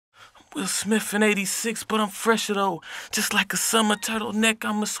Will Smith in 86, but I'm fresher though. Just like a summer turtleneck,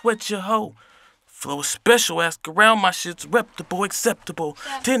 I'ma sweat your hoe. Flow is special, ask around, my shit's reputable, acceptable.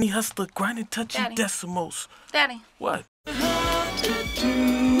 Daddy. Danny hustler, grinding, touching Daddy. decimals. Daddy. What?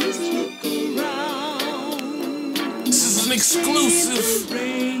 This is an exclusive.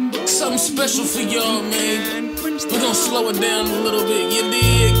 Something special for y'all, man. We're gonna slow it down a little bit, you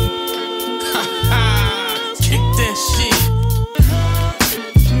dig? Ha ha! Kick that shit.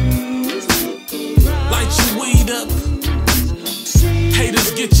 Light your weed up.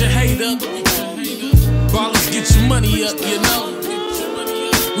 Haters get your hate up. Ballers get your money up, you know.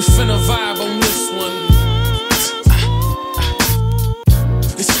 We finna vibe on this one.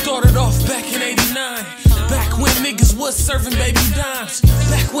 It started off back in 89. Back when niggas was serving baby dimes.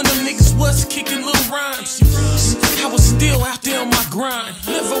 Back when them niggas was kicking little rhymes. I was still out there on my grind.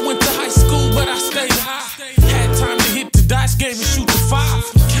 Never went to high school, but I stayed high. Had time to hit the dice game and shoot the 5.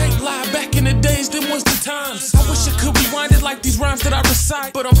 Can't lie, back in the days, them was the times. I wish I could rewind it like these rhymes that I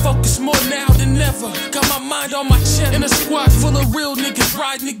recite, but I'm focused more now than ever. Got my mind on my chest. In a squad full of real niggas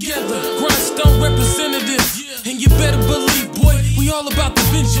riding together. Grindstone representatives. And you better believe, boy, we all about the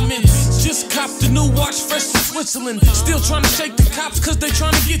Benjamins. Just copped the new watch fresh from Switzerland. Still trying to shake the cops cause they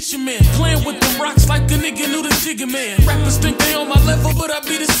trying to get you, man. Playing with the rocks like a nigga knew the Jigga man. Rappers think they on my level, but I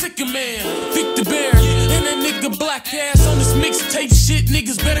be the sicker man. Vic Da Baron and that nigga black ass on this mixtape shit.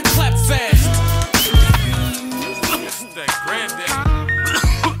 Niggas better clap fast. That granddad.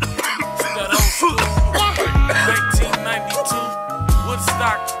 That old school. 1992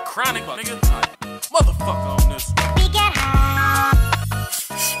 Woodstock Chronic, nigga. Motherfucker on this. We get high.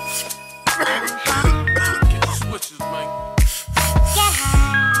 Get the switches, man. Get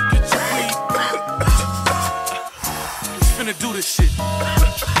high. Get your weed. We finna do this shit.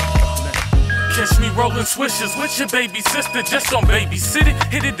 Catch me rolling swishers with your baby sister. Just don't babysit it,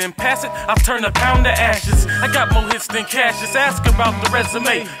 hit it and pass it. I'll turn a pound to ashes. I got more hits than cashes. Ask about the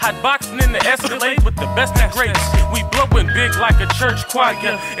resume. Hot boxing in the Escalade with the best and greatest. We blowing big like a church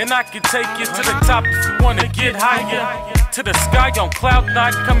choir, and I can take you to the top if you wanna get higher. To the sky on cloud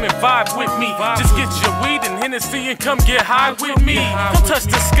 9, come and vibe with me. Just get your weed and Hennessy and come get high with me. Come touch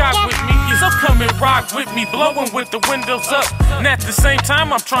the sky with me, so come and rock with me. Blowing with the windows up, and at the same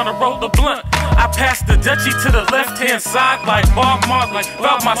time I'm trying to roll the blunt. I pass the Dutchie to the left hand side like Bob Marley.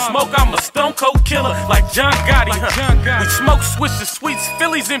 About my smoke, I'm a stone cold killer like John Gotti. We smoke swishes, sweets,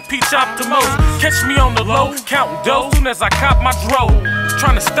 Phillies and peach optimals. Catch me on the low, counting dough soon as I cop my dro.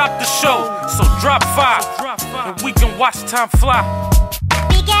 Trying to stop the show, so drop 5 and we can watch time fly.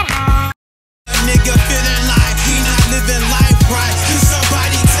 We get high. A nigga feeling like he not living life right. Can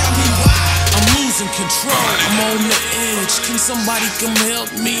somebody tell me why? I'm losing control, I'm on the edge. Can somebody come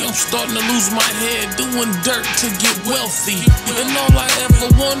help me? I'm starting to lose my head, doing dirt to get wealthy. And all I ever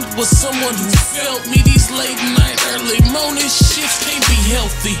wanted was someone who felt me. These late night, early morning shifts can't be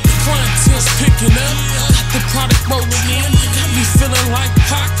healthy. Clientele's picking up, got the product rolling in. Got me feeling like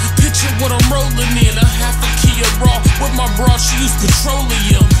Pac, picture what I'm rolling in. A half a Kia Raw with my bra, she used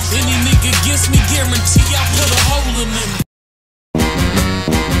petroleum. Any nigga against me, guarantee I put a hole in him.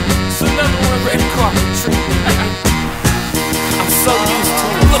 It's another one, red carpet treatment. I'm so used to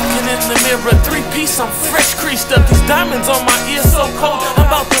it. Looking in the mirror, 3-piece, I'm fresh creased up. These diamonds on my ears so cold, I'm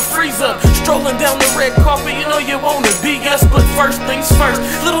about to freeze up. Strolling down the red carpet, you know you wanna be us, but first things first,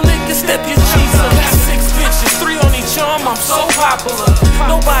 little nigga, step your cheese up. Got 6 bitches, 3 on each arm, I'm so popular.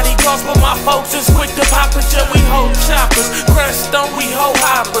 Nobody calls but my folks is quick to pop it, yeah, we hold choppers. Grindstone, we hold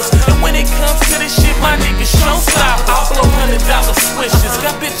hoppers. And when it comes to this shit, my niggas showstoppers. I'll blow $100 swishes.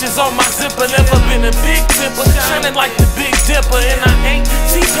 Got bitches on my zipper, never been a big tipper. Shining like the Big Dipper, and I ain't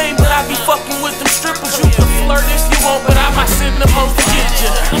T-Pain, but I be fucking with them strippers. You can flirt if you want, but I might send them hoes to get you.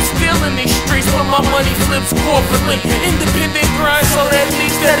 I'm still in these streets, but my money flips corporately. Independent grind, so that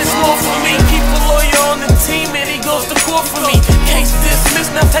means that it's more for me. Keep a lawyer on the team, and he goes to court for me. Case dismissed,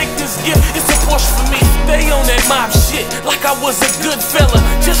 now take this gift, it's a Porsche for me. They on that mob shit, like I was a good fella.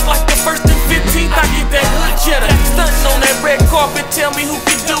 Just like the 1st and 15th, I get that hood cheddar. Stunting on that red carpet, tell me who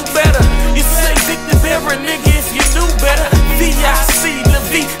can do better. You say Vic Da Baron, nigga, if you knew better. VIC, the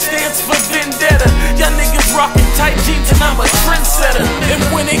V stands for vendetta. Y'all niggas rockin' tight jeans and I'm a trendsetter. And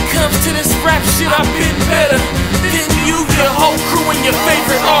when it comes to this rap shit, I've been better than you, your whole crew, and your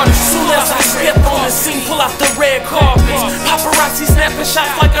favorite artist. Soon as I step on the scene, pull out the red carpets. Paparazzi snapping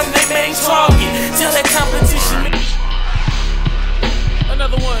shots like I'm their main target.